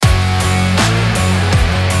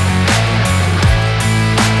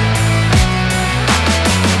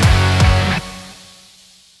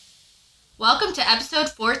Welcome to episode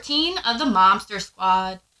 14 of the MOMster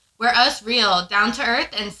Squad, where us real, down-to-earth,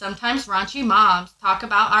 and sometimes raunchy moms talk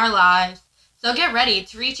about our lives. So get ready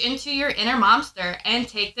to reach into your inner momster and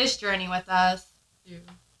take this journey with us.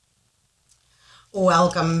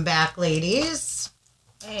 Welcome back, ladies.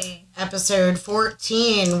 Hey. Episode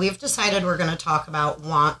 14. We've decided we're going to talk about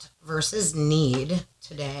want versus need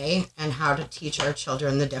today and how to teach our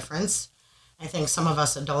children the difference. I think some of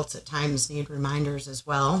us adults at times need reminders as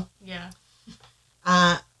well. Yeah.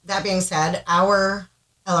 That being said, our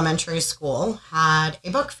elementary school had a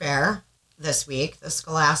book fair this week. The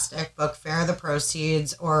Scholastic Book Fair, the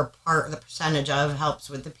proceeds or part of the percentage of helps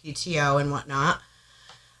with the PTO and whatnot.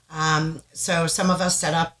 So some of us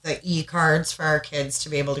set up the e-cards for our kids to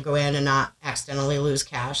be able to go in and not accidentally lose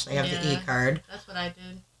cash. They have the e-card. That's what I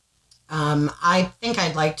did. I think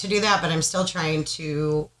I'd like to do that, but I'm still trying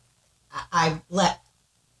to... I let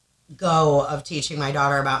go of teaching my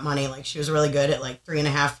daughter about money. Like, she was really good at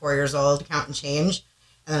 3.5, 4 years old, counting change,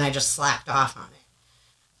 and then I just slacked off on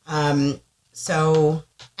it. So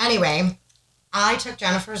anyway, I took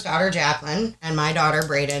Jennifer's daughter Jacqueline and my daughter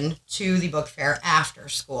Braden to the book fair after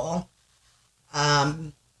school.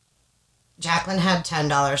 Jacqueline had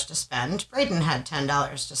 $10 to spend. Braden had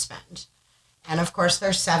 $10 to spend. And of course,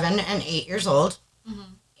 they're 7 and 8 years old.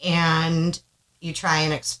 Mm-hmm. And you try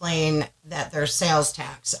and explain that there's sales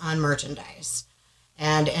tax on merchandise.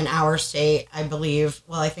 And in our state, I believe,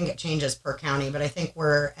 well, I think it changes per county, but I think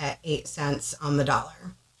we're at 8 cents on the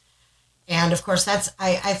dollar. And of course,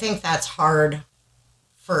 I think that's hard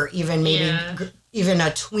for even even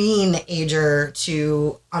a tween-ager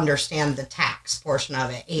to understand the tax portion of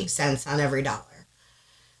it, 8 cents on every dollar.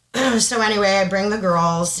 So anyway, I bring the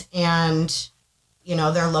girls and,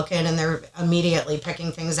 they're looking and they're immediately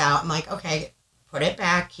picking things out. I'm like, okay, put it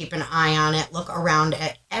back, keep an eye on it, look around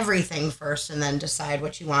at everything first, and then decide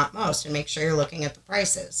what you want most and make sure you're looking at the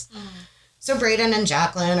prices. Mm-hmm. So Braden and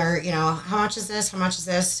Jacqueline are, how much is this? How much is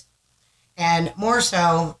this? And more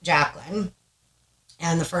so, Jacqueline.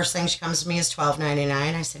 And the first thing she comes to me is $12.99.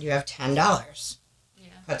 I said, you have $10. Yeah.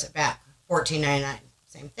 Puts it back, $14.99.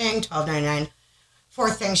 Same thing, $12.99.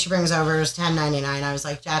 Fourth thing she brings over is $10.99. I was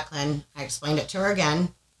like, Jacqueline, I explained it to her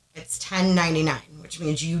again. It's $10.99, which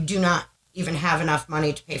means you do not even have enough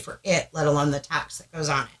money to pay for it, let alone the tax that goes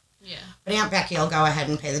on it. Yeah. But Aunt Becci will go ahead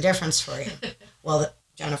and pay the difference for you. Well,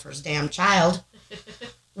 Jennifer's damn child,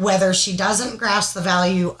 whether she doesn't grasp the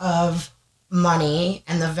value of money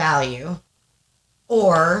and the value,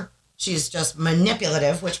 or she's just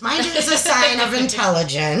manipulative, which mind you is a sign of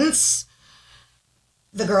intelligence.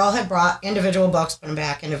 The girl had brought individual books, put them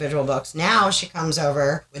back, individual books. Now she comes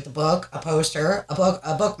over with the book, a poster, a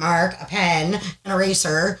bookmark, a pen, an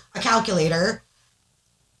eraser, a calculator.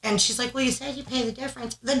 And she's like, well, you said you pay the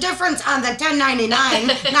difference. The difference on the $10.99,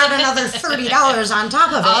 not another $30 on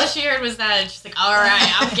top of it. All she heard was that, and she's like, all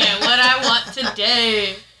right, I'm getting what I want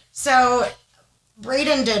today. So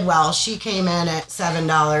Braden did well. She came in at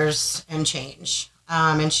 $7 and change.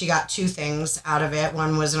 And she got 2 things out of it.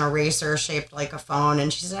 One was an eraser shaped like a phone.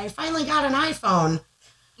 And she said, I finally got an iPhone.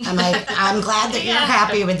 I'm like, I'm glad that you're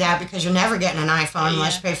happy with that because you're never getting an iPhone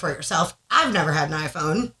unless you pay for it yourself. I've never had an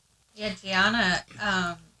iPhone. Yeah, Gianna,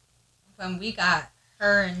 when we got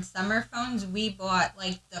her and summer phones, we bought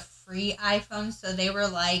the free iPhones. So they were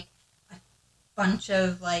a bunch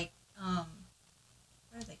of what are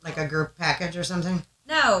they called? Like a group package or something?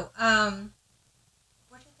 No,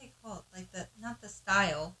 not the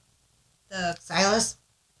style. The stylus?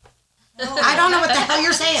 No. I don't know what the hell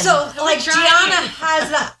you're saying. So, Gianna has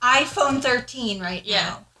the iPhone 13 right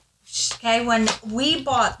now. Okay, when we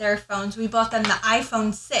bought their phones, we bought them the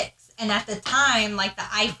iPhone 6. And at the time, the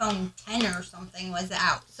iPhone 10 or something was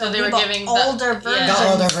out. So they were giving older versions. The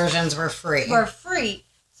older versions were free.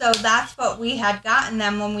 So that's what we had gotten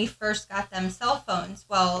them when we first got them cell phones.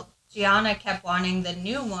 Well, Gianna kept wanting the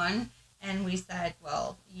new one. And we said,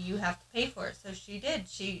 well, you have to pay for it. So she did.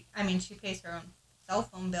 She pays her own cell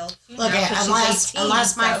phone bill, too. Look,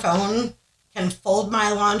 unless my phone can fold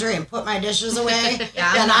my laundry and put my dishes away,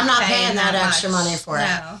 then I'm not paying that extra money for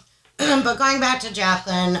it. But going back to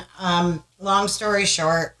Jacqueline, long story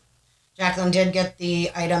short, Jacqueline did get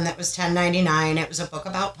the item that was $10.99. It was a book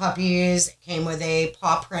about puppies. It came with a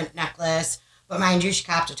paw print necklace. But mind you, she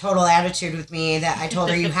copped a total attitude with me that I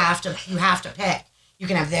told her, you have to pick. You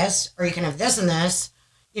can have this, or you can have this and this,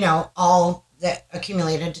 all that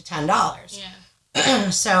accumulated to $10. Yeah.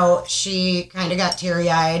 So she kind of got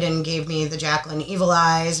teary-eyed and gave me the Jacqueline evil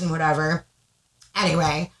eyes and whatever.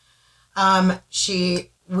 Anyway,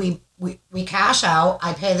 we cash out.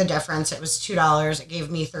 I pay the difference. It was $2. It gave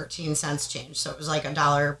me 13 cents change. So it was like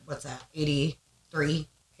 $1. What's that? 83,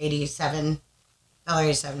 87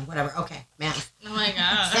 $1.87, whatever. Okay, math. Oh my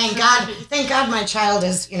gosh. Thank God my child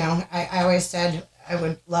is, I always said I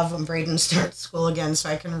would love when Braden starts school again so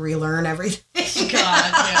I can relearn everything.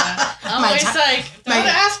 God, yeah. I'm always don't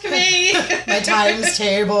ask me. My times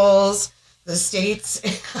tables, the states.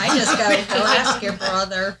 I just go ask your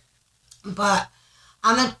brother. But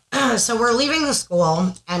so we're leaving the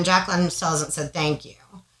school, and Jacqueline still hasn't said thank you.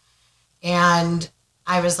 And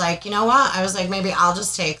I was like, you know what? I was like, maybe I'll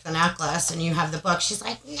just take the necklace and you have the book. She's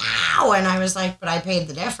like, no. And I was like, but I paid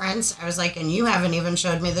the difference. I was like, and you haven't even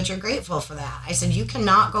showed me that you're grateful for that. I said, you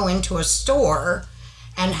cannot go into a store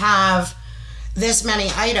and have this many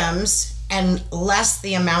items and less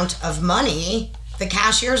the amount of money. The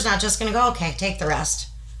cashier's not just going to go, okay, take the rest.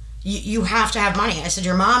 You have to have money. I said,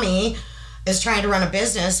 your mommy is trying to run a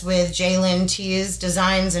business with Jalen T's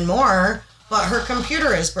Designs and more, but her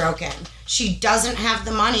computer is broken. She doesn't have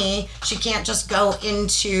the money. She can't just go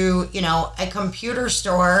into, a computer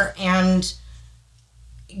store and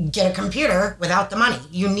get a computer without the money.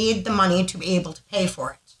 You need the money to be able to pay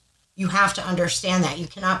for it. You have to understand that. You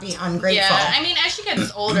cannot be ungrateful. Yeah, I mean, as she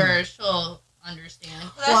gets older, she'll understand.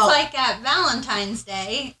 Well, that's like at Valentine's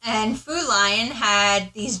Day, and Food Lion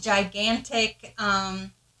had these gigantic,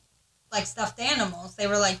 stuffed animals. They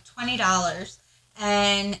were like $20,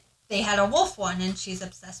 and they had a wolf one, and she's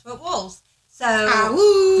obsessed with wolves. So,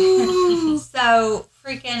 I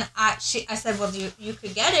said, well, you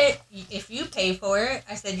could get it if you pay for it.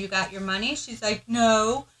 I said, you got your money? She's like,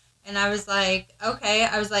 no. And I was like, okay.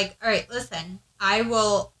 I was like, all right, listen, I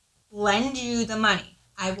will lend you the money.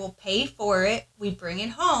 I will pay for it. We bring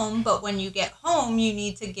it home, but when you get home, you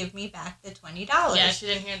need to give me back the $20. Yeah, she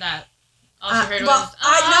didn't hear that. All she heard was,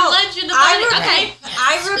 I lent you the money. Okay.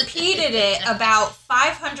 I repeated it about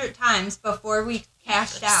 500 times before we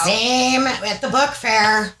cashed out. Same at the book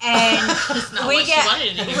fair. And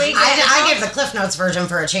I give the Cliff Notes version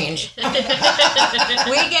for a change. We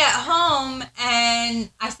get home, and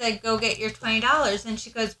I said, go get your $20. And she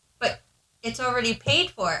goes, but it's already paid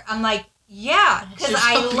for. I'm like, yeah, because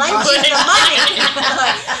I lent you the money.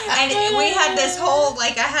 And we had this whole, I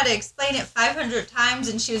had to explain it 500 times,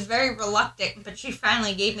 and she was very reluctant, but she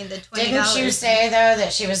finally gave me the $20. Didn't you say, though,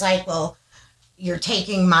 that she was like, well, you're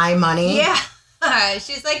taking my money? Yeah.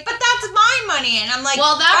 She's like, but that's my money. And I'm like,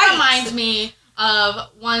 well, that reminds me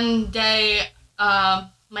of one day,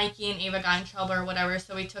 Mikey and Ava got in trouble or whatever,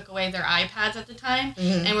 so we took away their iPads at the time,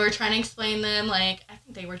 and we were trying to explain them, I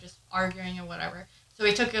think they were just arguing or whatever. So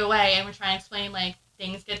we took it away, and we're trying to explain,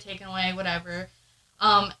 things get taken away, whatever.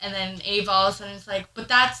 And then Ava all of a sudden is like, but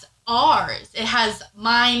that's ours. It has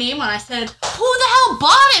my name on it. I said, who the hell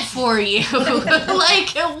bought it for you? What are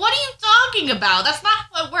you talking about? That's not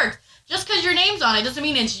how it works. Just because your name's on it doesn't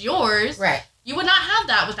mean it's yours. Right. You would not have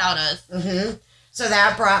that without us. Mm-hmm. So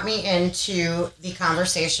that brought me into the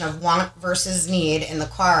conversation of want versus need in the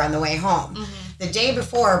car on the way home. Mm-hmm. The day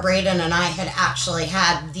before, Braden and I had actually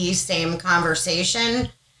had the same conversation.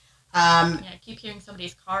 I keep hearing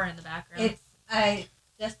somebody's car in the background. I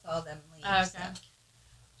just saw them leave. Oh, okay.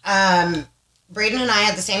 So. Braden and I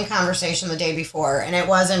had the same conversation the day before, and it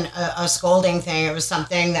wasn't a scolding thing. It was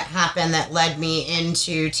something that happened that led me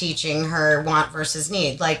into teaching her want versus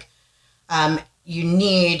need. You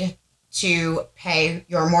need to pay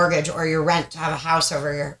your mortgage or your rent to have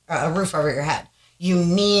a roof over your head. You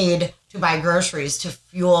need to buy groceries to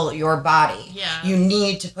fuel your body. Yeah. You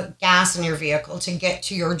need to put gas in your vehicle to get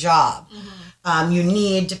to your job. Mm-hmm. You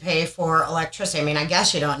need to pay for electricity. I mean, I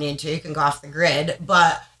guess you don't need to. You can go off the grid,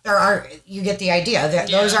 but you get the idea.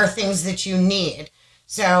 Those are things that you need.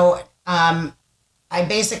 So I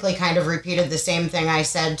basically kind of repeated the same thing I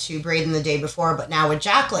said to Braden the day before, but now with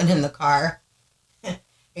Jacqueline in the car,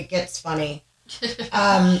 it gets funny.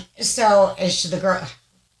 So is the girl...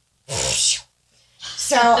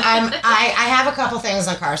 So I have a couple things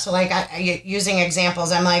in the car. So using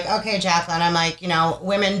examples, I'm like, okay, Jacqueline, I'm like,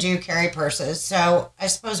 women do carry purses. So I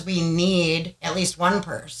suppose we need at least one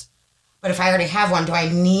purse. But if I already have one, do I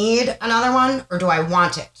need another one or do I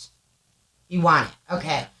want it? You want it.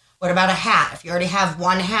 Okay. What about a hat? If you already have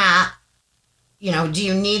one hat, do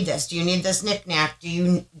you need this? Do you need this knick-knack? Do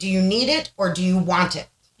you need it or do you want it?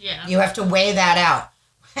 Yeah. You have to weigh that out.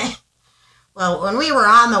 Well, when we were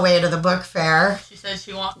on the way to the book fair... She said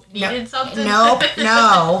she needed something? Nope,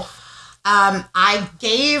 no. I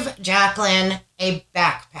gave Jacqueline a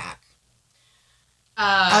backpack.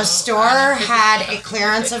 A store had a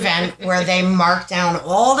clearance event where they marked down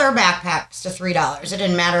all their backpacks to $3. It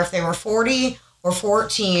didn't matter if they were 40 or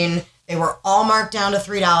 14. They were all marked down to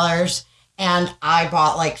 $3. And I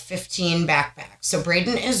bought 15 backpacks. So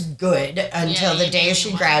Braden is good until the day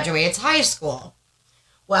she graduates high school.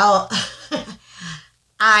 Well,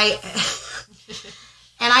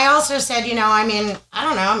 And I also said, I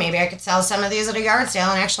don't know, maybe I could sell some of these at a yard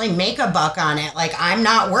sale and actually make a buck on it. Like, I'm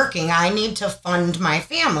not working. I need to fund my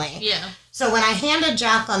family. Yeah. So when I handed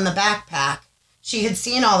Jacqueline the backpack, she had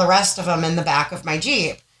seen all the rest of them in the back of my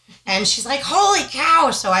Jeep. And she's like, holy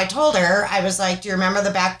cow. So I told her, I was like, do you remember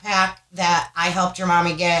the backpack that I helped your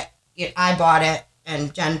mommy get? I bought it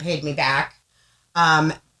and Jenn paid me back.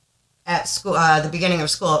 At school, the beginning of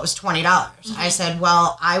school, it was $20. I said,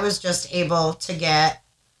 well, I was just able to get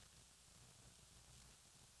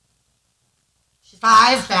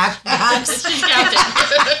 5 backpacks. She's counting.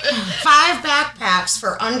 5 backpacks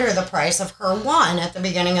for under the price of her one at the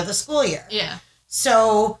beginning of the school year. Yeah.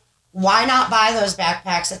 So why not buy those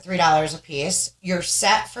backpacks at $3 a piece? You're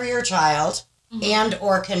set for your child and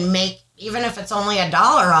or can make, even if it's only $1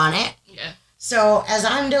 on it. Yeah. So as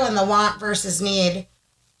I'm doing the want versus need,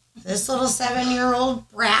 this little 7-year-old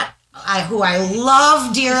brat, who I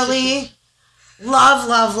love dearly,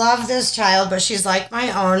 love this child, but she's like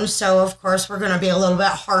my own, so of course we're going to be a little bit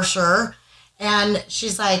harsher. And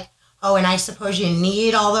she's like, oh, and I suppose you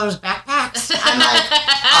need all those backpacks? I'm like,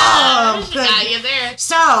 oh, she good. got you there.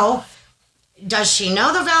 So, does she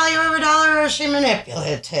know the value of $1 or is she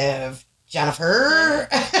manipulative? Jennifer?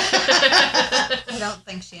 I don't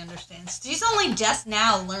think she understands. She's only just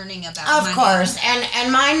now learning about money. Of course.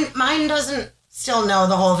 And mine doesn't still know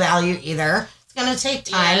the whole value either. It's going to take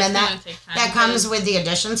time. Yeah, and that comes with the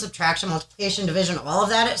addition, subtraction, multiplication, division, all of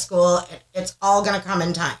that at school. It's all going to come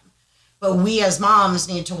in time. But we as moms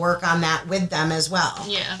need to work on that with them as well.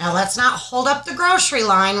 Yeah. Now, let's not hold up the grocery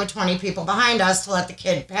line with 20 people behind us to let the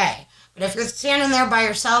kid pay. But if you're standing there by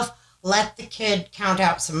yourself, let the kid count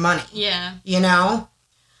out some money. Yeah.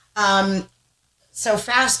 So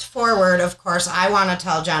fast forward, of course, I want to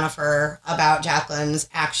tell Jennifer about Jacqueline's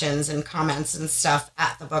actions and comments and stuff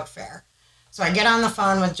at the book fair. So I get on the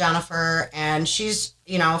phone with Jennifer, and she's,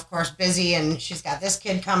 of course, busy, and she's got this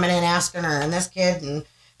kid coming in asking her, and this kid,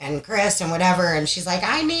 and Chris, and whatever, and she's like,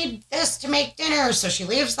 I need this to make dinner. So she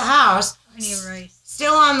leaves the house, I need rice.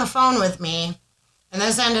 Still on the phone with me, and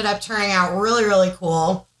this ended up turning out really, really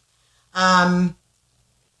cool.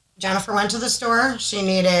 Jennifer went to the store. She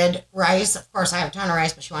needed rice. Of course, I have a ton of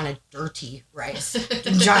rice, but she wanted dirty rice.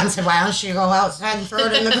 And John said, why don't you go outside and throw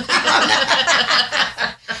it in the ground?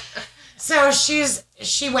 So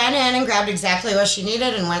she went in and grabbed exactly what she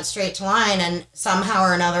needed and went straight to line. And somehow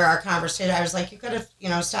or another, our conversation, I was like, you could have,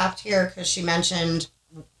 stopped here because she mentioned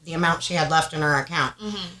the amount she had left in her account.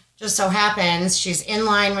 Mm-hmm. Just so happens she's in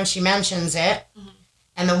line when she mentions it. Mm-hmm.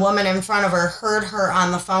 And the woman in front of her heard her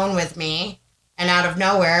on the phone with me. And out of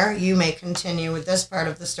nowhere, you may continue with this part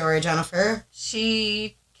of the story, Jennifer.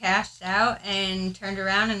 She cashed out and turned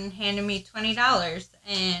around and handed me $20.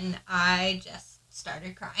 And I just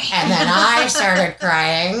started crying. And then I started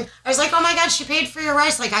crying. I was like, oh my God, she paid for your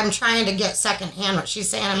rice. Like, I'm trying to get secondhand what she's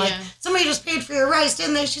saying. I'm like, somebody just paid for your rice,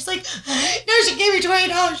 didn't they? She's like, no, she gave me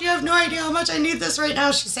 $20. You have no idea how much I need this right now.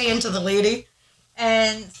 She's saying to the lady.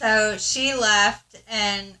 And so she left,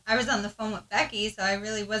 and I was on the phone with Becci, so I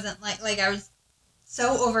really wasn't like I was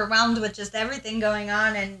so overwhelmed with just everything going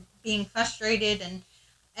on and being frustrated,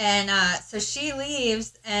 and so she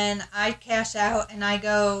leaves, and I cash out, and I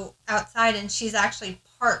go outside, and she's actually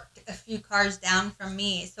parked a few cars down from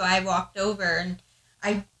me, so I walked over, and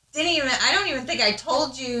I don't even think I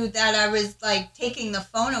told you that I was like taking the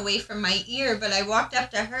phone away from my ear, but I walked up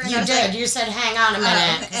to her. And you I was did. Like, you said, hang on a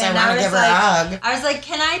minute, because I want to give her like, a hug. I was like,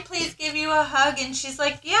 can I please give you a hug? And she's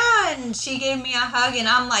like, yeah. And she gave me a hug, and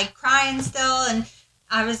I'm like crying still. And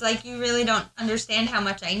I was like, you really don't understand how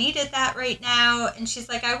much I needed that right now. And she's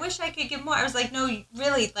like, I wish I could give more. I was like, no,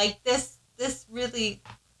 really, like this really.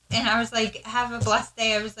 And I was like, have a blessed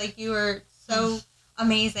day. I was like, you are so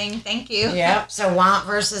amazing. Thank you. Yep. So want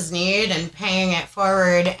versus need and paying it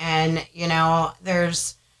forward. And,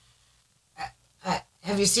 there's,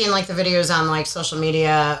 have you seen like the videos on like social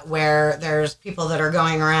media where there's people that are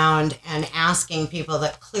going around and asking people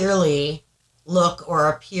that clearly look or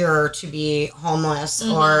appear to be homeless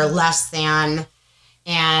or less than,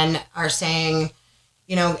 and are saying,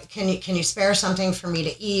 can you spare something for me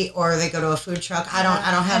to eat? Or they go to a food truck. I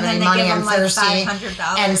don't have any money. I'm thirsty.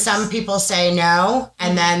 $500. And some people say no.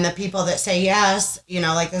 And then the people that say yes,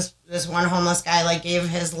 like this one homeless guy, like gave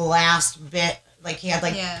his last bit, like he had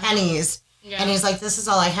like pennies. Yeah. And he's like, this is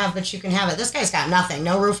all I have, but you can have it. This guy's got nothing.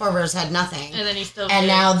 No roof over his head, nothing. And then he's still And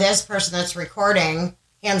now this person that's recording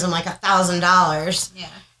hands him like $1,000. Yeah.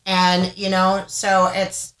 And, so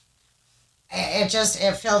it's,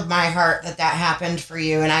 it filled my heart that happened for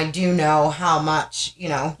you, and I do know how much,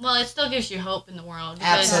 Well, it still gives you hope in the world.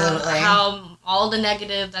 Because Absolutely. how all the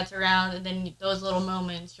negative that's around, and then those little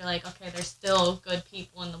moments, you're like, okay, there's still good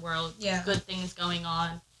people in the world. Yeah. Good things going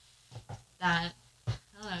on. That, I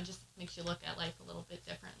don't know, just makes you look at life a little bit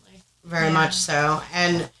differently. Very much so.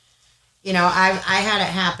 And, I had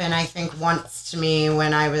it happen, I think, once to me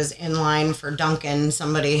when I was in line for Dunkin'.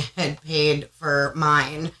 Somebody had paid for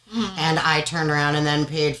mine, and I turned around and then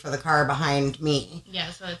paid for the car behind me.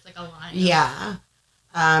 Yeah, so it's like a line. Yeah.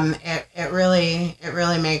 It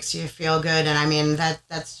really makes you feel good. And I mean,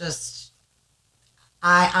 that's just,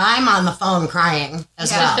 I'm on the phone crying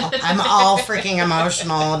as well. I'm all freaking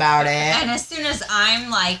emotional about it. And as soon as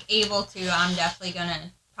I'm, like, able to, I'm definitely going to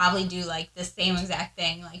probably do, like, the same exact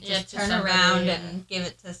thing. Like, just turn around and give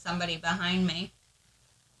it to somebody behind me.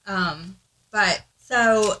 But,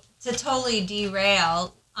 so, to totally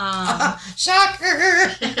derail... Shocker!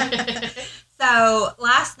 So,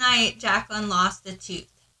 last night, Jacqueline lost a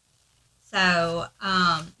tooth. So,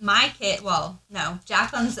 my kid... Well, no.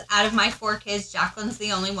 Jacqueline's... Out of my 4 kids, Jacqueline's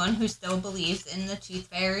the only one who still believes in the Tooth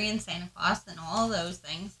Fairy and Santa Claus and all those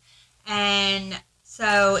things. And...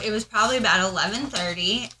 So it was probably about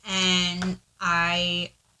 11:30, and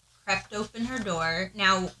I crept open her door.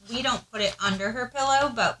 Now, we don't put it under her pillow,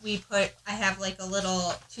 but I have like a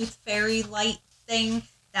little tooth fairy light thing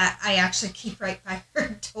that I actually keep right by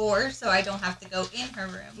her door so I don't have to go in her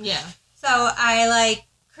room. Yeah. So I like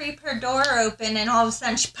creep her door open, and all of a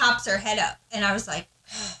sudden she pops her head up, and I was like,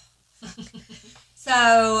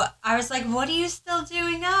 So I was like, what are you still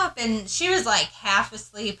doing up? And she was like half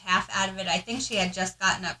asleep, half out of it. I think she had just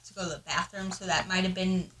gotten up to go to the bathroom, so that might have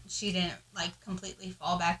been, she didn't like completely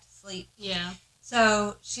fall back to sleep. Yeah.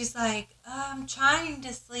 So she's like, I'm trying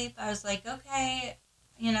to sleep. I was like, okay,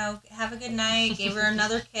 have a good night. Gave her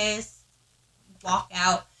another kiss, walk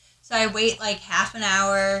out. So I wait like half an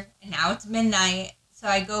hour, and now it's midnight. So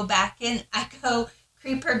I go back in, I go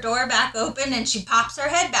creep her door back open, and she pops her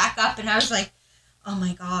head back up, and I was like, oh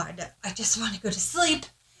my God, I just want to go to sleep.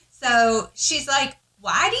 So she's like,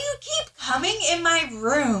 why do you keep coming in my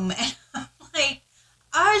room? And I'm like,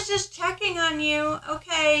 I was just checking on you.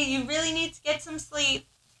 Okay, you really need to get some sleep.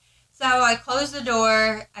 So I close the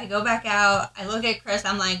door. I go back out. I look at Chris.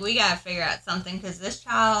 I'm like, we got to figure out something because this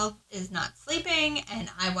child is not sleeping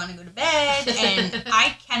and I want to go to bed. And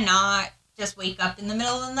I cannot just wake up in the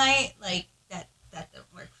middle of the night. Like, that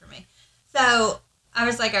doesn't work for me. So I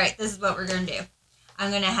was like, all right, this is what we're going to do. I'm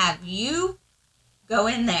going to have you go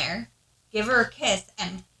in there, give her a kiss,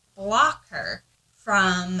 and block her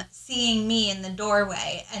from seeing me in the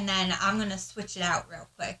doorway. And then I'm going to switch it out real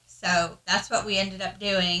quick. So that's what we ended up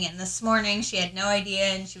doing. And this morning, she had no idea,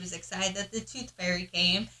 and she was excited that the Tooth Fairy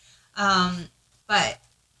came. But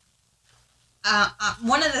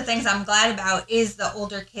one of the things I'm glad about is the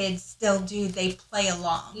older kids they play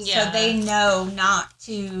along. Yeah. So they know not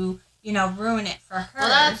to... ruin it for her. Well,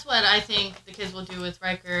 that's what I think the kids will do with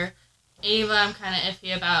Riker. Ava, I'm kind of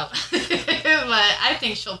iffy about, but I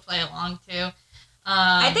think she'll play along too.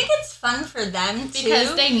 I think it's fun for them too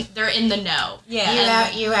because they're in the know. Yeah,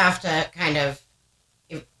 you have to kind of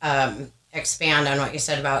expand on what you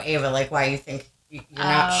said about Ava, like why you think you're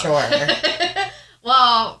not sure.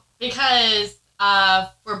 Well, because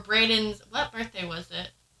for Brayden's, what birthday was it?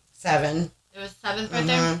 7. It was 7th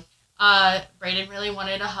birthday. Mm-hmm. Brayden really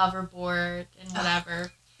wanted a hoverboard and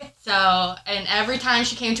whatever. So, and every time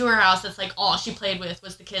she came to her house, that's like all she played with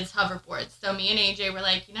was the kids' hoverboards. So me and AJ were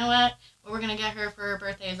like, you know what we're going to get her for her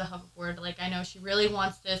birthday is a hoverboard. Like, I know she really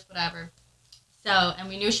wants this, whatever. So, and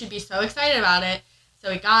we knew she'd be so excited about it. So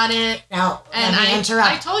we got it. Now, and let me interrupt.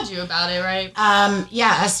 I told you about it, right?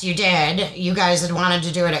 Yes, you did. You guys had wanted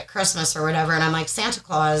to do it at Christmas or whatever, and I'm like, Santa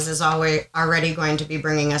Claus is already going to be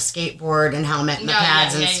bringing a skateboard and helmet and the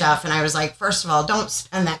pads and stuff. And I was like, first of all, don't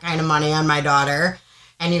spend that kind of money on my daughter.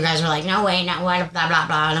 And you guys were like, no, wait, not what, blah, blah,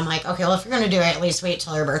 blah. And I'm like, okay, well, if you're going to do it, at least wait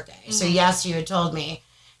till her birthday. Mm-hmm. So yes, you had told me.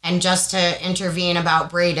 And just to intervene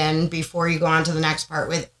about Brayden before you go on to the next part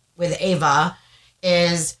with Ava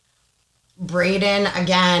is... Brayden,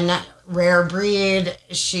 again, rare breed.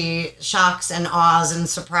 She shocks and awes and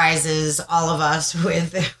surprises all of us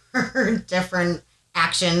with her different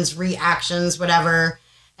actions, reactions, whatever.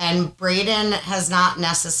 And Brayden has not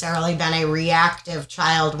necessarily been a reactive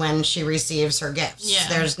child when she receives her gifts. Yeah.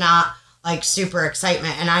 There's not like super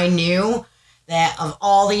excitement. And I knew that of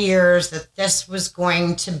all the years that this was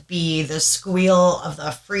going to be the squeal of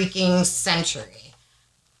the freaking century.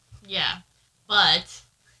 Yeah. But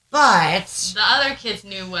But the other kids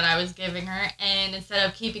knew what I was giving her, and instead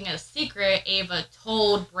of keeping it a secret, Ava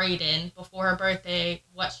told Brayden before her birthday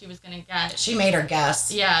what she was gonna get. she made her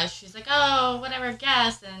guess. Yeah, she's like, oh, whatever,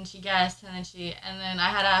 guess, and she guessed, and then I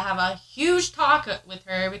had to have a huge talk with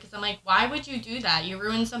her because I'm like, why would you do that? You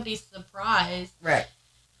ruined somebody's surprise. Right.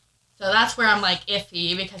 So that's where I'm like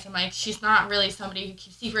iffy because I'm like, she's not really somebody who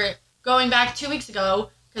keeps secret. Going back 2 weeks ago,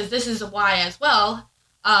 because this is a why as well.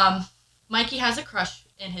 Mikey has a crush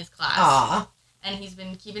in his class. Aw. And he's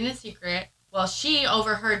been keeping it secret. Well, she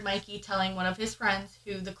overheard Mikey telling one of his friends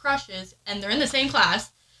who the crush is, and they're in the same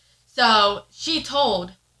class. So she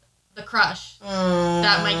told the crush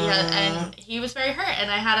that Mikey had, and he was very hurt. And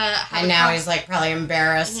I had to. And now he's like probably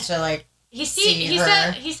embarrassed to like. He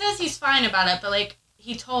her. He says he's fine about it, but like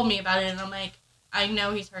he told me about it, and I'm like, I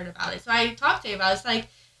know he's hurt about it. So I talked to him about it. It's like,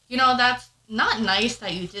 that's not nice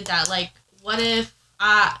that you did that. Like, what if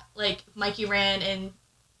Mikey ran and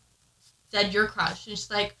said your crush? And she's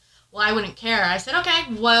like, well, I wouldn't care. I said,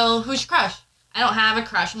 okay, well, who's your crush? I don't have a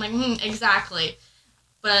crush. I'm like, exactly.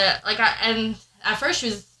 But, and at first she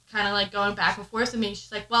was kind of, like, going back and forth with me.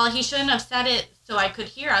 She's like, well, he shouldn't have said it so I could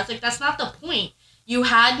hear. I was like, that's not the point. You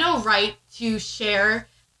had no right to share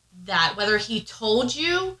that. Whether he told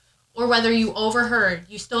you or whether you overheard,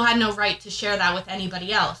 you still had no right to share that with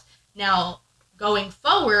anybody else. Now, going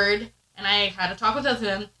forward, and I had to talk with both of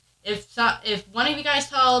them, if one of you guys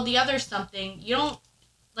tell the other something, you don't,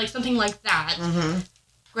 like something like that. Mm-hmm.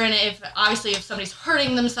 Granted, if somebody's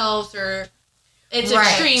hurting themselves or it's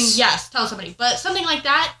extreme, yes, tell somebody. But something like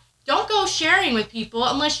that, don't go sharing with people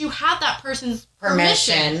unless you have that person's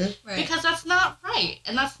permission. Right. Because that's not right.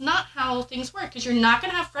 And that's not how things work. Because you're not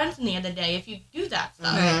going to have friends in the end of the day if you do that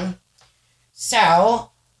stuff. Mm-hmm.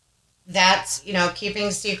 So, that's,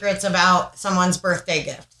 keeping secrets about someone's birthday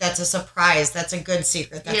gift. That's a surprise. That's a good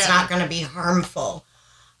secret. That's not going to be harmful.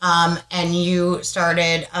 And you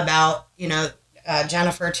started about,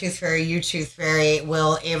 Jennifer Tooth Fairy, you Tooth Fairy.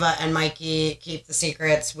 Will Ava and Mikey keep the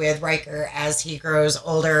secrets with Riker as he grows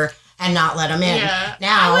older and not let him in? Yeah.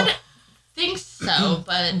 Now, I would think so,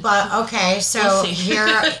 but... But, okay, so we'll here,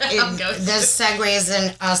 this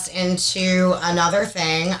segues us into another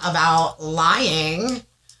thing about lying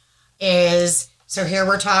so here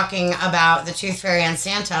we're talking about the Tooth Fairy and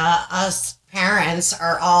Santa. Us parents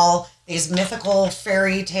are all these mythical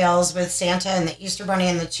fairy tales with Santa and the Easter Bunny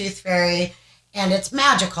and the Tooth Fairy, and it's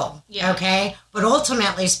magical, okay? But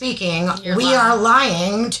ultimately speaking, we are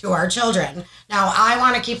lying to our children. Now, I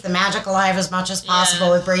want to keep the magic alive as much as possible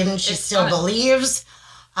with Brayden. She still believes.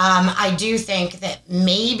 I do think that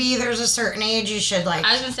maybe there's a certain age you should, I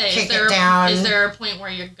was gonna say, kick it down. Is there a point where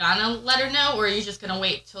you're gonna let her know, or are you just gonna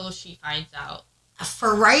wait till she finds out?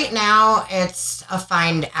 For right now, it's a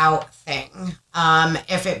find out thing.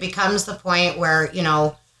 If it becomes the point where,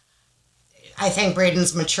 I think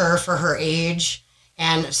Brayden's mature for her age.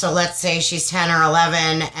 And so let's say she's 10 or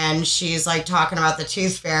 11 and she's talking about the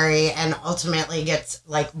Tooth Fairy and ultimately gets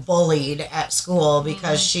bullied at school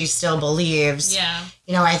because she still believes. Yeah.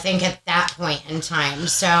 I think at that point in time.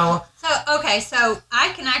 So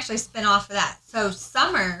I can actually spin off of that. So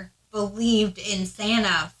Summer believed in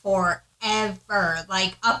Santa forever,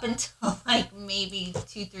 up until maybe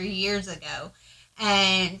 2-3 years ago.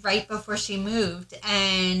 And right before she moved,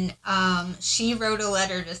 and she wrote a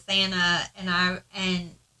letter to Santa,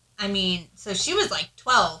 so she was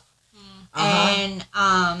 12, and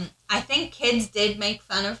I think kids did make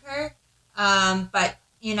fun of her, but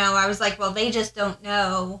I was like, well, they just don't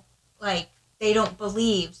know, they don't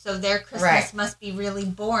believe, so their Christmas must be really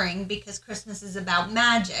boring because Christmas is about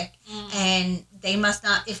magic, and they must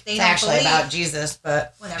not, if they it's don't actually believe, about Jesus,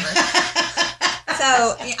 but whatever.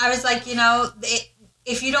 So I was like,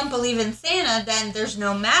 if you don't believe in Santa, then there's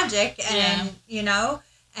no magic, and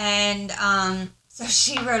so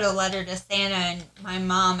she wrote a letter to Santa, and my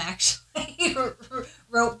mom actually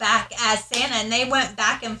wrote back as Santa, and they went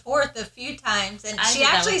back and forth a few times, and she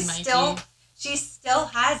actually still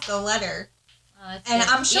has the letter. And good.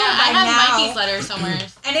 I'm sure by I have now, Mikey's letter somewhere.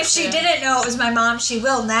 And if she didn't know it was my mom, she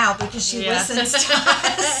will now because she listens to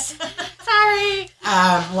us. Sorry.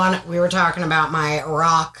 We were talking about my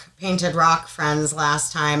painted rock friends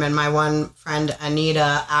last time, and my one friend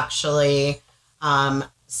Anita actually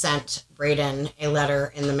sent Brayden a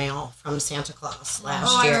letter in the mail from Santa Claus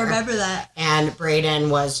last year. Oh, I remember that. And Brayden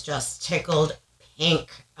was just tickled pink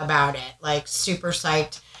about it, super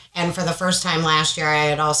psyched. And for the first time last year, I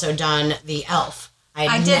had also done the elf.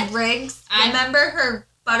 I did Riggs. Remember her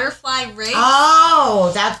butterfly Riggs?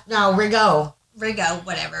 Oh, Rigo. Rigo,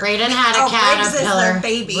 whatever. Brayden had a caterpillar. Briggs is their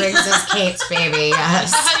baby. Briggs is Kate's baby,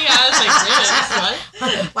 yes. Yeah, I was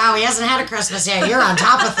like, what? Wow, he hasn't had a Christmas yet. You're on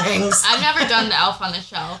top of things. I've never done the elf on the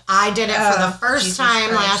shelf. I did it for the first Jesus time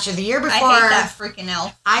Christ. last year. The year before, I hate that freaking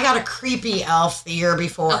elf. I got a creepy elf the year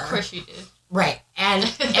before. Of course you did. Right. And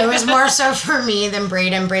it was more so for me than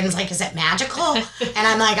Brayden. Brayden's like, is it magical? And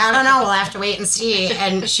I'm like, I don't know. We'll have to wait and see.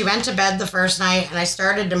 And she went to bed the first night, and I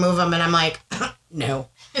started to move him, and I'm like, no.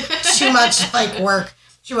 Too much, like, work.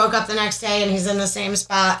 She woke up the next day, and he's in the same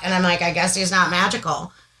spot, and I'm like, I guess he's not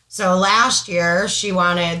magical. So last year, she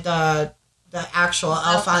wanted the actual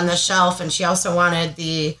elf on the shelf, and she also wanted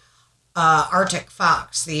the Arctic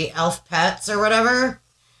fox, the elf pets or whatever.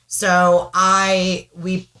 So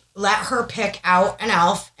we let her pick out an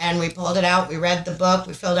elf, and we pulled it out. We read the book.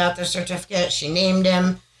 We filled out the certificate. She named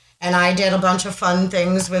him, and I did a bunch of fun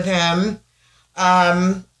things with him.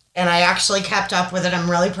 And I actually kept up with it.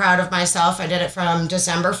 I'm really proud of myself. I did it from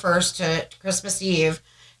December 1st to Christmas Eve.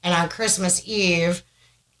 And on Christmas Eve,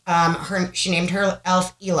 she named her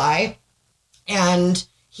elf Eli. And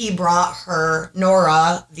he brought her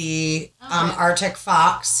Nora, the Arctic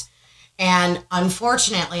fox. And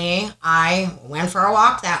unfortunately, I went for a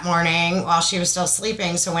walk that morning while she was still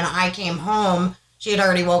sleeping. So when I came home, she had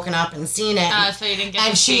already woken up and seen it. So you didn't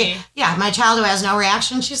get to see. Yeah, my child who has no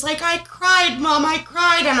reaction, she's like, I cried, Mom, I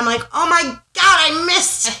cried. And I'm like, oh my God, I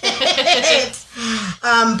missed it.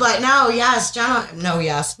 But no, yes, Jenna, no,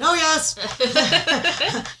 yes.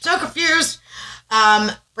 So confused.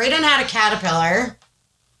 Brayden had a caterpillar.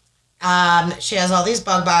 She has all these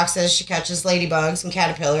bug boxes. She catches ladybugs and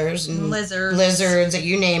caterpillars and lizards,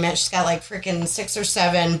 you name it. She's got like freaking 6 or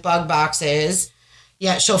 7 bug boxes.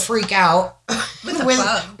 Yeah, she'll freak out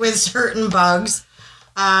with certain bugs.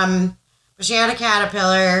 But she had a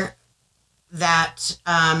caterpillar that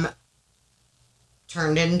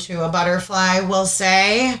turned into a butterfly, we'll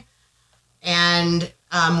say, and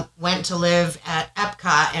went to live at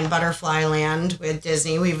Epcot in Butterfly Land with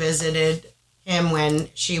Disney. We visited him when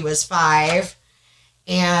she was 5,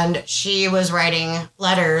 and she was writing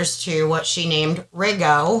letters to what she named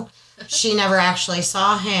Rigo. She never actually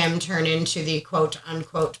saw him turn into the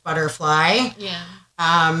quote-unquote butterfly. Yeah.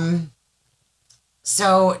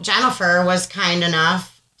 So Jennifer was kind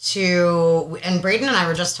enough to, and Brayden and I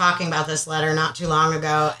were just talking about this letter not too long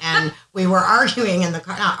ago, and we were arguing in the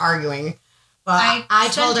car, not arguing, but I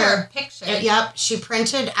told her, a picture. Yep, she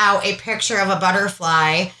printed out a picture of a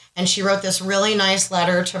butterfly, and she wrote this really nice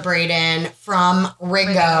letter to Brayden from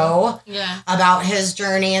Rigo about his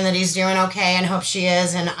journey and that he's doing okay and hope she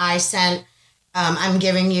is. And I sent, I'm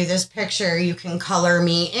giving you this picture. You can color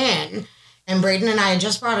me in. And Brayden and I had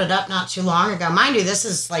just brought it up not too long ago. Mind you, this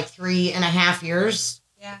is like 3.5 years.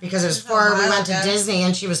 Yeah. Because it was 4. We went to Disney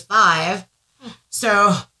and she was 5.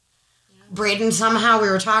 So Brayden, somehow we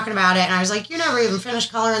were talking about it. And I was like, you never even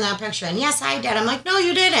finished coloring that picture. And yes, I did. I'm like, no,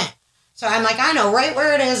 you didn't. So I'm like, I know right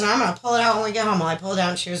where it is, and I'm going to pull it out when we get home. Well, I pulled it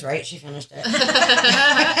out, and she was right. She finished it.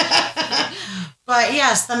 But,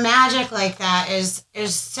 yes, the magic like that is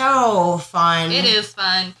so fun. It is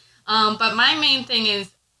fun. But my main thing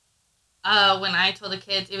is, when I told the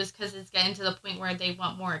kids, it was because it's getting to the point where they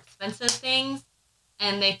want more expensive things,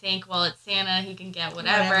 and they think, well, it's Santa, he can get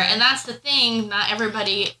whatever. And that's the thing. Not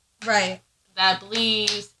everybody that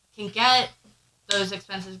believes can get those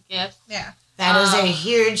expensive gifts. Yeah. That is a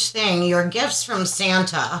huge thing. Your gifts from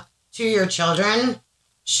Santa to your children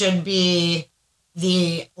should be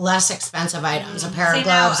the less expensive items. A pair of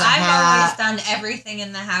gloves, a hat. I've always done everything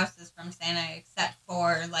in the house is from Santa except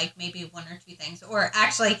for like maybe 1 or 2 things. Or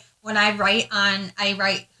actually, when I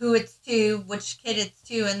write who it's to, which kid it's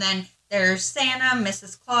to, and then there's Santa,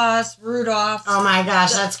 Mrs. Claus, Rudolph. Oh my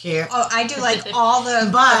gosh, that's cute. Oh, I do like all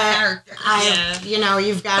the characters. You've got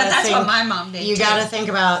to think. But that's what my mom did. You got to think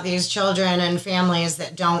about these children and families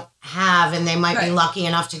that don't have, and they might be lucky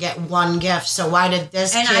enough to get 1 gift. So why did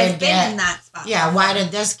this kid I've been in that spot. Yeah, why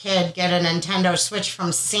did this kid get a Nintendo Switch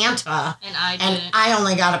from Santa? And I didn't. And I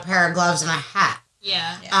only got a pair of gloves and a hat.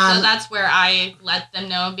 Yeah. So that's where I let them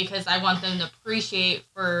know, because I want them to appreciate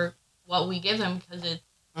for what we give them, because it's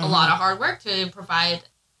a lot of hard work to provide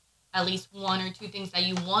at least 1 or 2 things that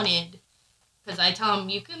you wanted. Because I tell them,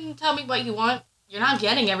 you can tell me what you want. You're not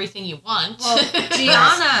getting everything you want. Well,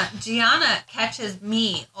 Gianna catches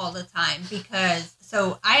me all the time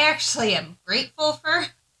so I actually am grateful for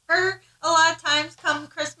her a lot of times come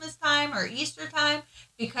Christmas time or Easter time,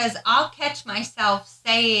 because I'll catch myself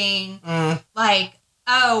saying like,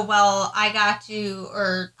 oh, well, I got to,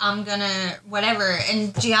 or I'm gonna, whatever.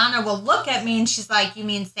 And Gianna will look at me and she's like, you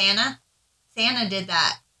mean Santa? Santa did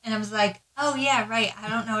that. And I was like, oh, yeah, right. I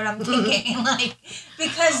don't know what I'm thinking. Like,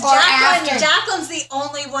 because Jacqueline's the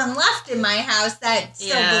only one left in my house that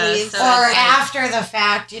still believes. So or after the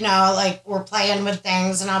fact, like, we're playing with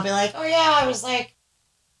things, and I'll be like, oh, yeah, I was like,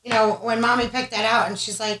 when Mommy picked that out, and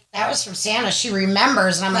she's like, that was from Santa. She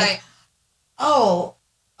remembers. And I'm like, oh,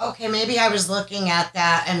 okay, maybe I was looking at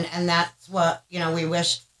that, and that's what, we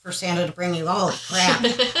wished for Santa to bring you. Holy crap.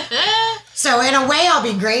 So in a way, I'll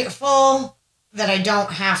be grateful that I don't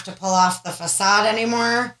have to pull off the facade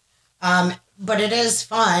anymore. But it is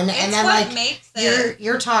fun. It's and then what makes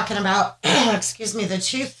you're talking about excuse me, the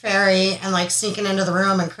tooth fairy and like sneaking into the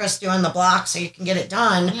room and Chris doing the block so you can get it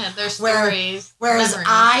done. Yeah, there's stories. Whereas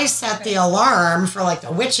I set the alarm for like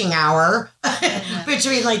the witching hour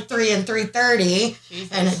between like 3 and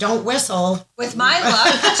 3:30 and don't whistle. With my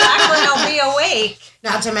luck, Jacqueline will be awake.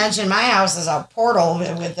 Not to mention my house is a portal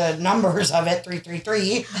with the numbers of it,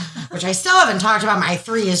 333, which I still haven't talked about my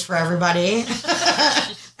threes for everybody.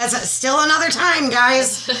 That's still another time,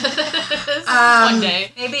 guys. One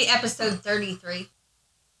day. Maybe episode 33.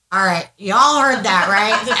 All right. Y'all heard that,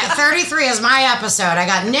 right? 33 is my episode. I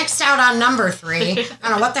got nixed out on number 3. I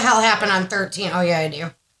don't know what the hell happened on 13. Oh, yeah, I do.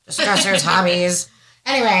 Distressors, hobbies.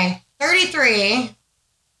 Anyway, 33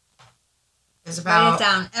 is about... Write it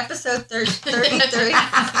down. Episode 33.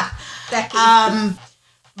 Becci.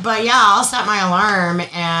 But yeah, I'll set my alarm,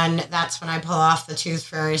 and that's when I pull off the Tooth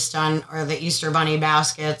Fairy stunt or the Easter Bunny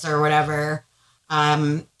baskets or whatever.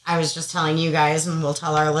 I was just telling you guys, and we'll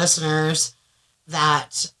tell our listeners,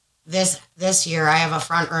 that this year I have a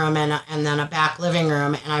front room and then a back living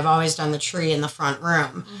room, and I've always done the tree in the front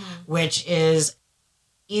room, which is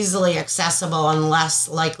easily accessible and less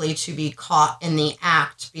likely to be caught in the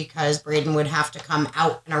act because Braden would have to come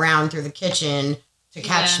out and around through the kitchen to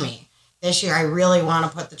catch me. This year, I really want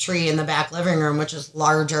to put the tree in the back living room, which is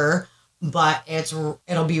larger, but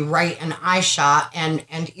it'll be right an eye shot and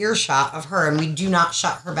earshot of her, and we do not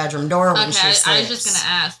shut her bedroom door when she sleeps. I was just going to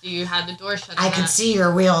ask, do you have the door shut? I could see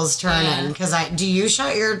your wheels turning, because do you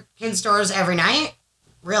shut your kids' doors every night?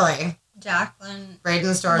 Really? Jacqueline.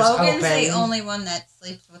 Braden's door is open. Logan's the only one that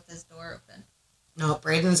sleeps with his door open. No,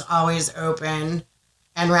 Braden's always open,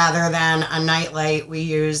 and rather than a night light, we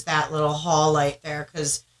use that little hall light there,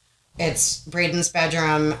 because... It's Braden's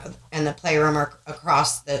bedroom and the playroom are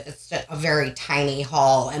across it's a very tiny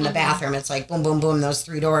hall, and the bathroom, it's like boom, boom, boom. Those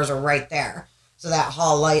 3 doors are right there. So that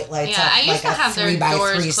hall light lights up I used like to a have 3 their by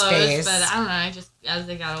doors 3 closed, space. But I don't know, just as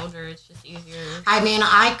they got older, it's just easier. I mean,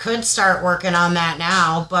 I could start working on that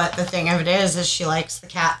now, but the thing of it is she likes the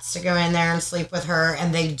cats to go in there and sleep with her,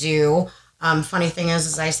 and they do. Funny thing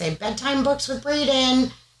is I say bedtime books with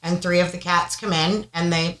Braden. And 3 of the cats come in,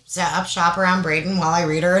 and they set up shop around Braden while I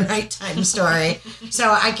read her a nighttime story. So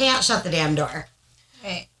I can't shut the damn door.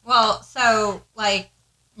 Okay. Well, so, like,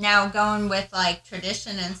 now going with, like,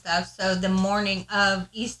 tradition and stuff, so the morning of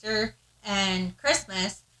Easter and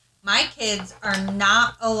Christmas, my kids are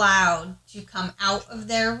not allowed to come out of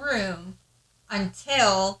their room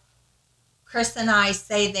until Chris and I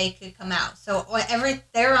say they could come out. So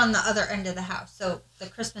they're on the other end of the house. So the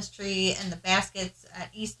Christmas tree and the baskets at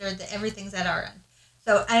Easter, everything's at our end.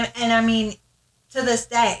 So, and I mean, to this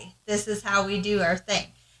day, this is how we do our thing.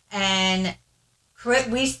 And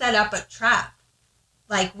we set up a trap.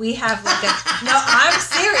 Like, we have like no, I'm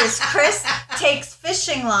serious. Chris takes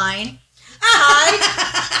fishing line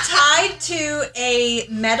tied to a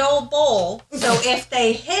metal bowl. So if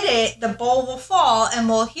they hit it, the bowl will fall, and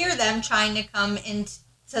we'll hear them trying to come into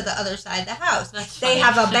the other side of the house. They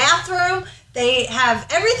have a bathroom. They have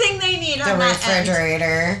everything they need on that end. The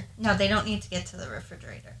refrigerator. No, they don't need to get to the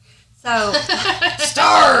refrigerator. So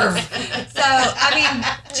starve. So I mean,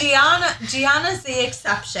 Gianna's the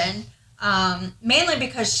exception, mainly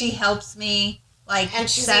because she helps me. Like, and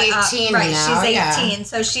she's 18 right, now. She's 18,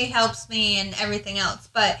 so she helps me and everything else.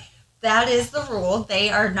 But that is the rule. They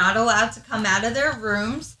are not allowed to come out of their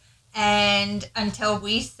rooms and until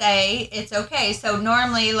we say it's okay. So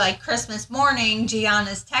normally, like Christmas morning,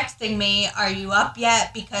 Gianna's texting me, "Are you up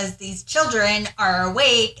yet?" Because these children are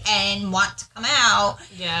awake and want to come out.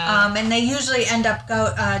 Yeah. And they usually end up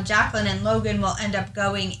Jacqueline and Logan will end up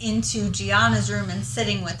going into Gianna's room and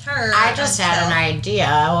sitting with her. I just had an idea.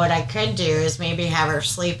 What I could do is maybe have her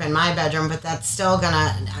sleep in my bedroom, but that's still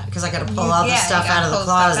because I got to pull all the stuff out of the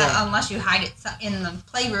closet. Unless you hide it in the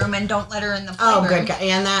playroom and don't let her in the playroom. Oh, good.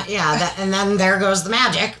 And and then there goes the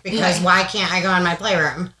magic, because why can't I go in my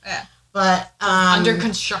playroom? Yeah. But under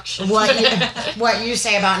construction. what you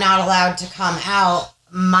say about not allowed to come out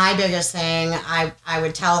my biggest thing, I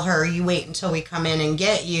would tell her, you wait until we come in and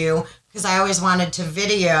get you, because I always wanted to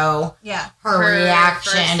video her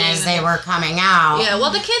reaction as they were coming out. Yeah,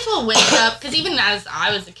 well, the kids will wake up, because even as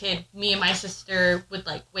I was a kid, me and my sister would,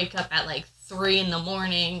 like, wake up at, like, 3 in the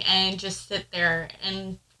morning and just sit there,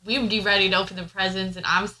 and we would be ready to open the presents, and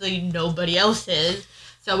obviously nobody else is.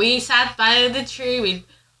 So we sat by the tree, we'd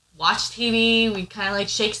watch TV, we'd kind of, like,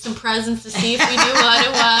 shake some presents to see if we knew what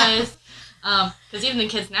it was. Because even the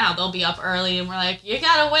kids now, they'll be up early, and we're like, you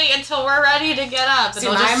gotta wait until we're ready to get up. And See,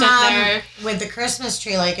 they'll my just sit mom, there. with the Christmas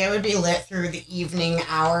tree, like, it would be lit through the evening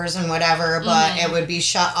hours and whatever, but it would be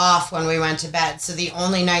shut off when we went to bed. So the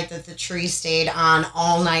only night that the tree stayed on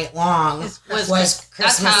all night long was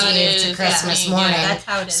Christmas Eve to Christmas morning. Yeah, that's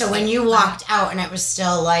how it is. So when you walked out and it was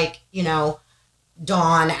still, like, you know,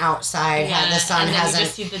 dawn outside, the sun and hasn't, you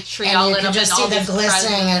just see the tree and all you lit can up just and see all the these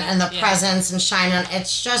glistening presents. and the presents and shining.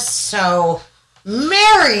 It's just so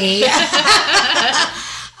merry.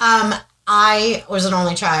 I was an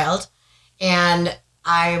only child, and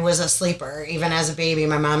I was a sleeper. Even as a baby,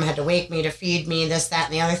 my mom had to wake me to feed me, this, that,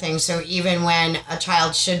 and the other thing. So even when a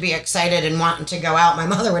child should be excited and wanting to go out, my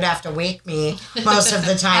mother would have to wake me most of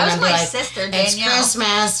the time That was and be my like, sister, it's Danielle.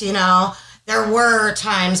 Christmas, you know. There were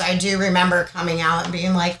times I do remember coming out and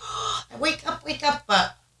being like, oh, wake up,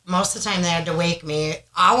 but most of the time they had to wake me.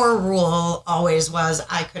 Our rule always was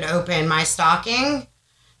I could open my stocking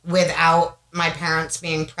without my parents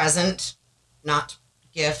being present, not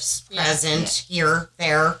gifts, present, here,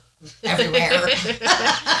 there, everywhere.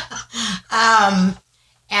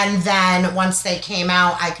 And then once they came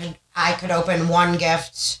out, I could open one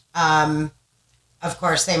gift. Of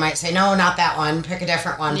course, they might say, no, not that one, pick a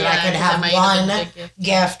different one. But I could have one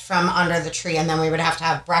gift from under the tree, and then we would have to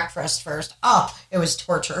have breakfast first. Oh, it was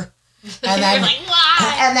torture. And then, You're like,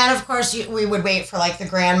 why? And then, of course, we would wait for, like, the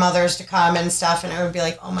grandmothers to come and stuff, and it would be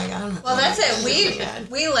like, oh, my God. Well, that's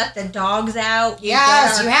it. We let the dogs out.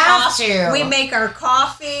 Yes, you have to. We make our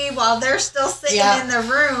coffee while they're still sitting in the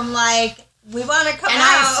room. Like, we want to come and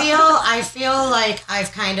out. I feel like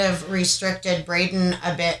I've kind of restricted Brayden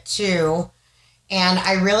a bit, too. And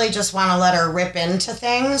I really just want to let her rip into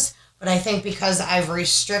things. But I think because I've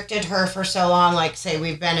restricted her for so long, like, say,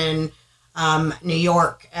 we've been in New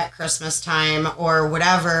York at Christmas time or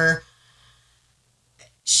whatever,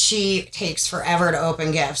 she takes forever to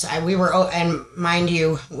open gifts. And mind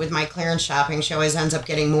you, with my clearance shopping, she always ends up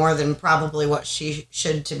getting more than probably what she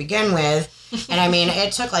should to begin with. And I mean,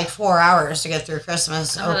 it took like 4 hours to get through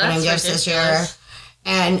Christmas opening gifts this year.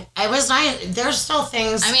 And it was nice. There's still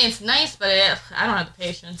things. I mean, it's nice, but I don't have the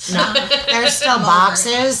patience. No, there's still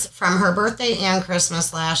boxes from her birthday and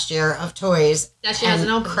Christmas last year of toys that she hasn't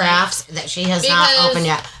opened, crafts that she has not opened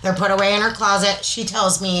yet. They're put away in her closet. She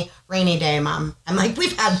tells me, rainy day, Mom. I'm like,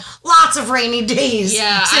 we've had lots of rainy days.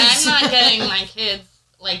 Yeah, I'm not getting my kids,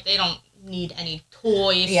 like, they don't need any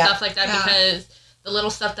toys, stuff like that, because the little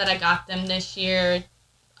stuff that I got them this year,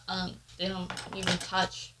 they don't even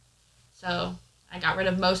touch. So I got rid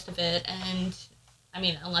of most of it, and I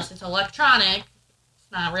mean, unless it's electronic,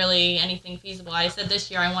 it's not really anything feasible. I said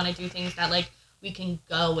this year I want to do things that, like, we can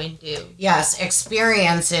go and do. Yes,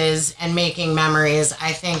 experiences and making memories.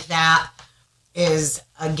 I think that is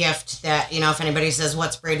a gift that, you know, if anybody says,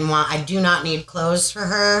 what's Brayden want? I do not need clothes for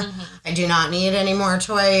her. Mm-hmm. I do not need any more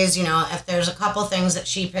toys. You know, if there's a couple things that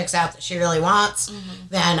she picks out that she really wants,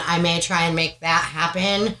 then I may try and make that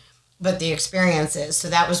happen. But the experiences. So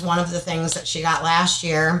that was one of the things that she got last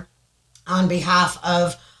year on behalf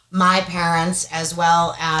of my parents, as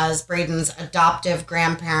well as Brayden's adoptive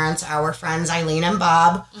grandparents, our friends Eileen and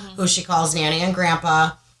Bob, who she calls Nanny and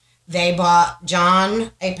Grandpa. They bought John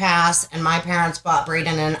a pass, and my parents bought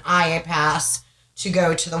Brayden and I a pass to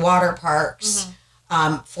go to the water parks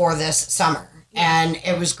for this summer. Yeah. And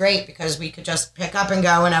it was great because we could just pick up and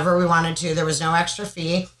go whenever we wanted to. There was no extra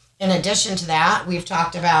fee. In addition to that, we've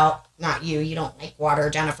talked about, not you don't like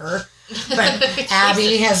water, Jennifer, but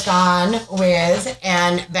Abby has gone with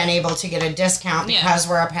and been able to get a discount because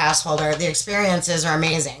we're a pass holder. The experiences are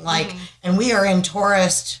amazing. Like, and we are in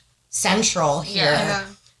tourist central here. Yeah.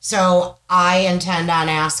 So I intend on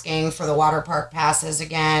asking for the water park passes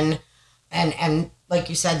again. And like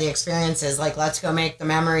you said, the experiences, like, let's go make the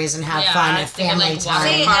memories and have fun at family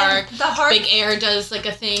time. Park, Big Air does, like,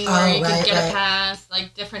 a thing where you could get a pass,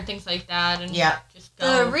 like, different things like that, and just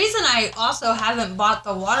go. The reason I also haven't bought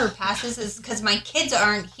the water passes is because my kids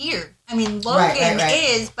aren't here. I mean, Logan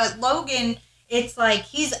is, but Logan, it's like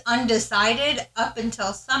he's undecided up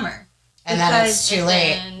until summer. And then it's too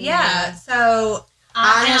late. So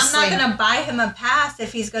And Honestly. I'm not going to buy him a pass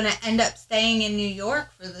if he's going to end up staying in New York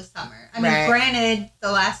for the summer. I mean, granted,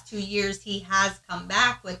 the last 2 years he has come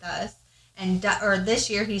back with us, or this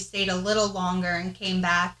year he stayed a little longer and came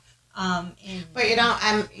back. But you don't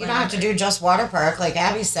have to do just water park, like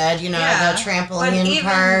Abby said. The trampoline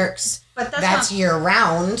parks. But that's year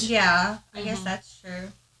round. Yeah, I guess that's true.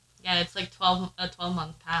 Yeah, it's like a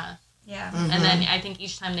 12-month pass. Yeah. Mm-hmm. And then I think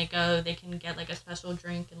each time they go, they can get like a special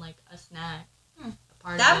drink and like a snack.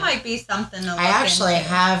 That might be something to look I actually into.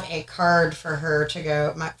 have a card for her to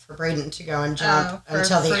go, for Braden to go and jump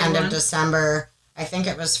until the end of December. I think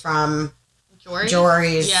it was from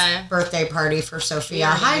Jory's birthday party for Sophia.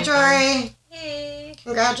 Hi, Jory. Hey.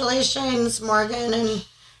 Congratulations, Morgan and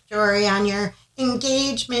Jory, on your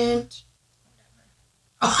engagement.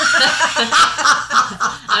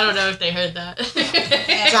 I don't know if they heard that.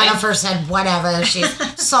 Jennifer said whatever. She's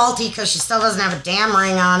salty because she still doesn't have a damn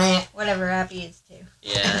ring on it. Whatever Abby is too.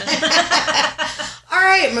 Yeah. All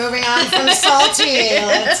right, moving on from salty.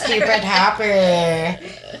 Let's keep it happy.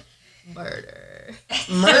 Murder.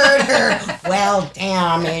 Well,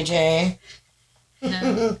 damn, AJ.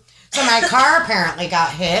 No. So my car apparently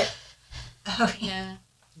got hit. Oh, Yeah.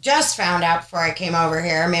 Just found out before I came over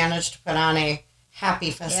here. Managed to put on a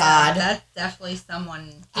happy facade. Yeah, that's definitely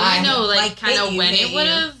someone. Do you know, kind of when it would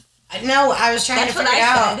have? No, I was trying to figure it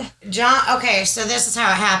out. Said. John, okay, so this is how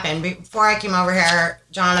it happened. Before I came over here,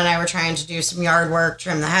 John and I were trying to do some yard work,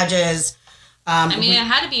 trim the hedges. It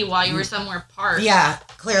had to be while you were somewhere parked. Yeah,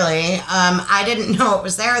 clearly. I didn't know it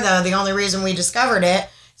was there, though. The only reason we discovered it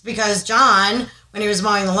is because John, when he was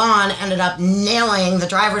mowing the lawn, ended up nailing the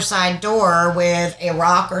driver's side door with a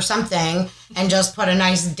rock or something and just put a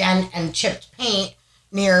nice dent and chipped paint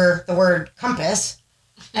near the word compass.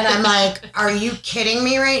 And I'm like, are you kidding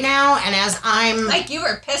me right now? And as I'm... Like, you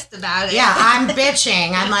were pissed about it. Yeah, I'm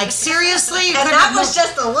bitching. I'm like, seriously? And that was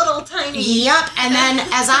just a little tiny... Yep. And then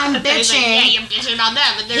as I'm bitching... yeah, you're bitching on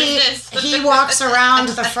that, but there's this. He walks around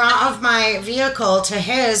the front of my vehicle to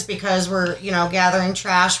his because we're, gathering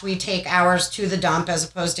trash. We take ours to the dump as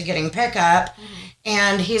opposed to getting pickup. Mm-hmm.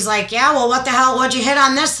 And he's like, yeah, well, what the hell? What'd you hit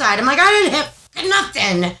on this side? I'm like, I didn't hit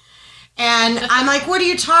nothing. And I'm like, what are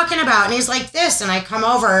you talking about? And he's like, this. And I come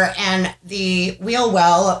over, and the wheel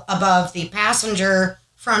well above the passenger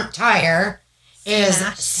front tire is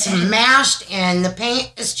smashed in. The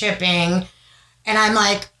paint is chipping. And I'm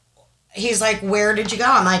like, he's like, where did you go?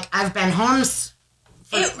 I'm like, I've been home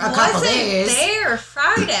for a couple days. It wasn't there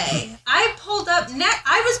Friday. I pulled up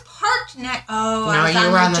I was parked no,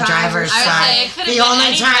 you were on the driver's side. The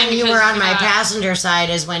only time you were on my passenger side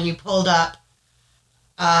is when you pulled up.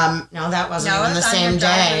 No, that wasn't even the same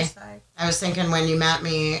day. I was thinking when you met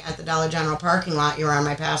me at the Dollar General parking lot, you were on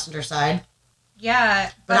my passenger side.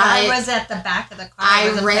 Yeah, but I was at the back of the car.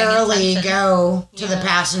 I rarely go to the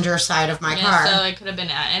passenger side of my car. So it could have been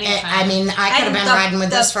at any time. I mean, I could have been riding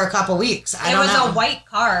with this for a couple weeks. I don't know. It was a white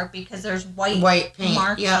car because there's white paint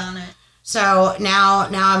marks on it. So now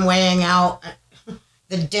I'm weighing out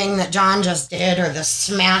the ding that John just did or the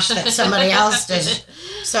smash that somebody else did.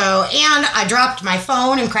 So, and I dropped my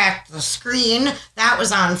phone and cracked the screen. That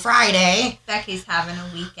was on Friday. Becky's having a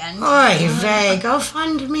weekend. Oy vey, go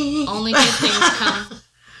fund me. Only good things come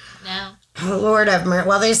now. Oh, Lord have mercy.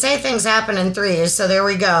 Well, they say things happen in threes, so there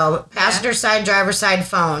we go. Passenger side, driver side,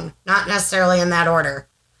 phone. Not necessarily in that order.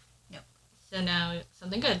 Nope. So now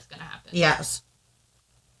something good's going to happen. Yes.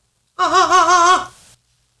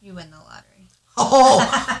 You win the lottery.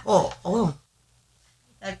 Oh.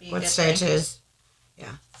 That'd be what good stage thing. is?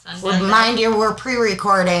 Yeah. Sunday. Well, mind you, we're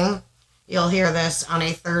pre-recording. You'll hear this on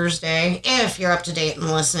a Thursday if you're up to date and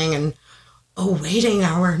listening and awaiting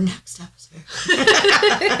our next episode.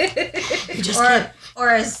 Or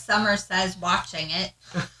as Summer says, watching it.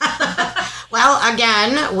 Well,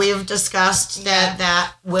 again, we've discussed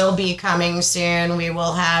that will be coming soon. We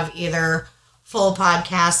will have either full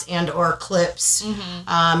podcasts and or clips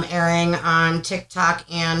airing on TikTok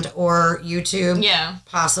and or YouTube. Yeah.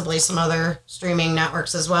 Possibly some other streaming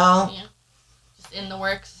networks as well. Yeah. Just in the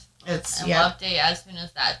works. We'll update as soon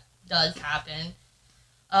as that does happen.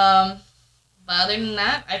 But other than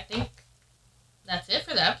that, I think that's it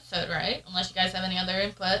for the episode, right? Unless you guys have any other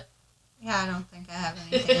input. Yeah, I don't think I have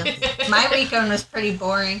anything else. My weekend was pretty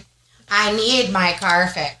boring. I need my car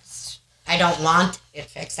fixed. I don't want it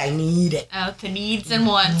fixed. I need it. Oh, to needs and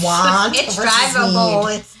wants. It's drivable.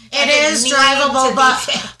 It is drivable, but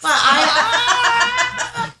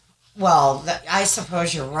I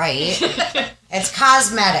suppose you're right. It's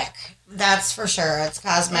cosmetic. That's for sure. It's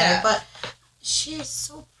cosmetic, Yeah. but she is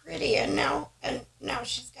so pretty, and now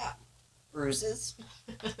she's got bruises.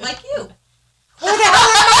 Like you. What the hell?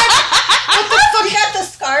 What the fuck? You got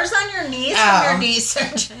of your knee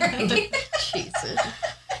surgery. Jesus.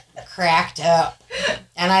 Cracked up.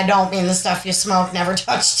 And I don't mean the stuff you smoke, never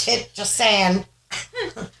touched it, just saying.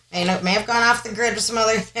 May have gone off the grid with some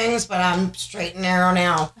other things, but I'm straight and narrow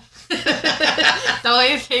now. The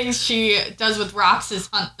only thing she does with rocks is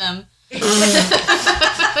hunt them.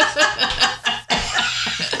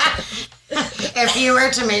 If you were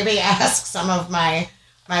to maybe ask some of my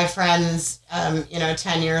friends,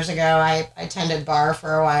 10 years ago, I tended bar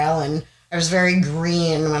for a while, and I was very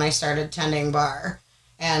green when I started tending bar.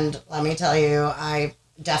 And let me tell you, I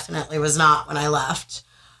definitely was not when I left.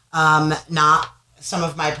 Not some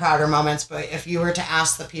of my prouder moments, but if you were to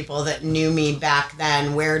ask the people that knew me back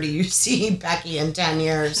then, where do you see Becky in 10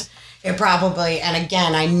 years? It probably, and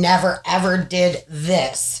again, I never ever did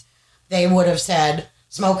this. They would have said,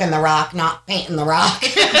 smoking the rock, not painting the rock.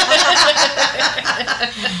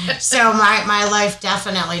 So my life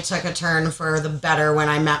definitely took a turn for the better when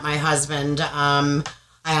I met my husband.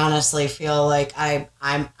 I honestly feel like I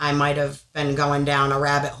might have been going down a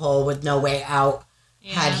rabbit hole with no way out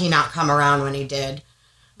had he not come around when he did.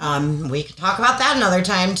 We can talk about that another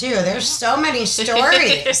time too. There's so many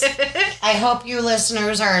stories. I hope you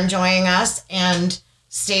listeners are enjoying us, and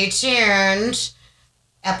stay tuned.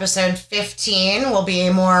 Episode 15 will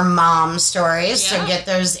be more mom stories, so get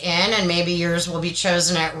those in, and maybe yours will be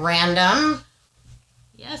chosen at random.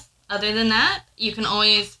 Yes. Other than that, you can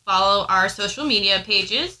always follow our social media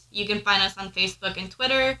pages. You can find us on Facebook and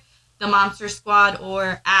Twitter, the MOMster Squad,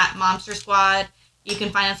 or at MOMster Squad. You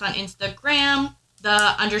can find us on Instagram,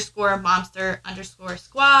 the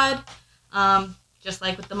 _MOMster_Squad. Just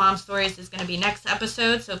like with the mom stories is going to be next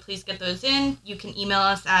episode, so please get those in. You can email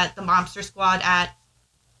us at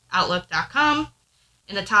themomstersquad@outlook.com.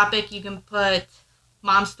 In the topic, you can put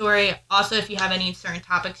mom story. Also, if you have any certain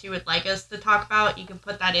topics you would like us to talk about, you can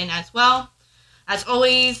put that in as well. As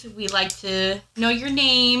always, we like to know your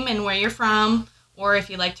name and where you're from, or if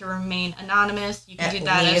you'd like to remain anonymous, you can do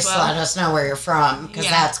that as well. At least let us know where you're from, because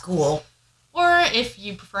that's cool. Or if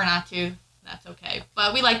you prefer not to, that's okay.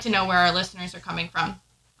 But we like to know where our listeners are coming from.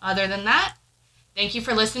 Other than that, thank you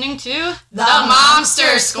for listening to The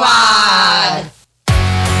MOMster Squad!